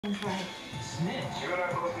Snitch. You and I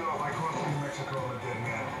both know if I cross through Mexico, I'm a dead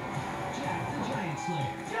man. Jack the Giant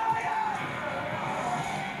Slayer. Giant!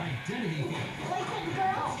 Identity thief. Like that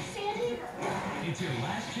girl, Sandy? It's your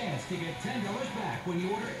last chance to get $10 back when you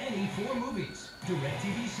order any 4 movies.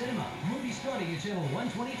 DirecTV Cinema. Movie starting at channel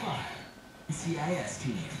 125. NCIS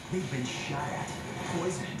team. They've been shot at,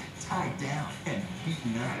 poisoned, tied down, and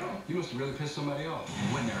beaten up. You must have really pissed somebody off.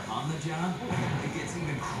 And when they're on the job, it gets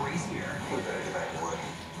even crazier. We better get back to work.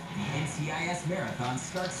 The NCIS Marathon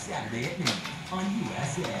starts Saturday at noon on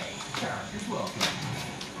USA. Characters welcome.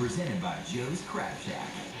 Presented by Joe's Crab Shack.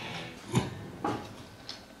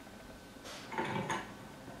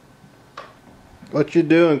 What you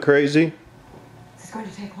doing, crazy? This is going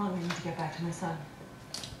to take long. I need to get back to my son.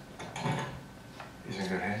 He's in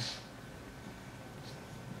good hands.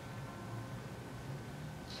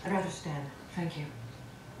 I'd rather stand. Thank you.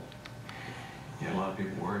 Yeah, a lot of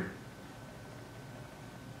people worried.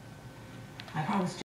 I promised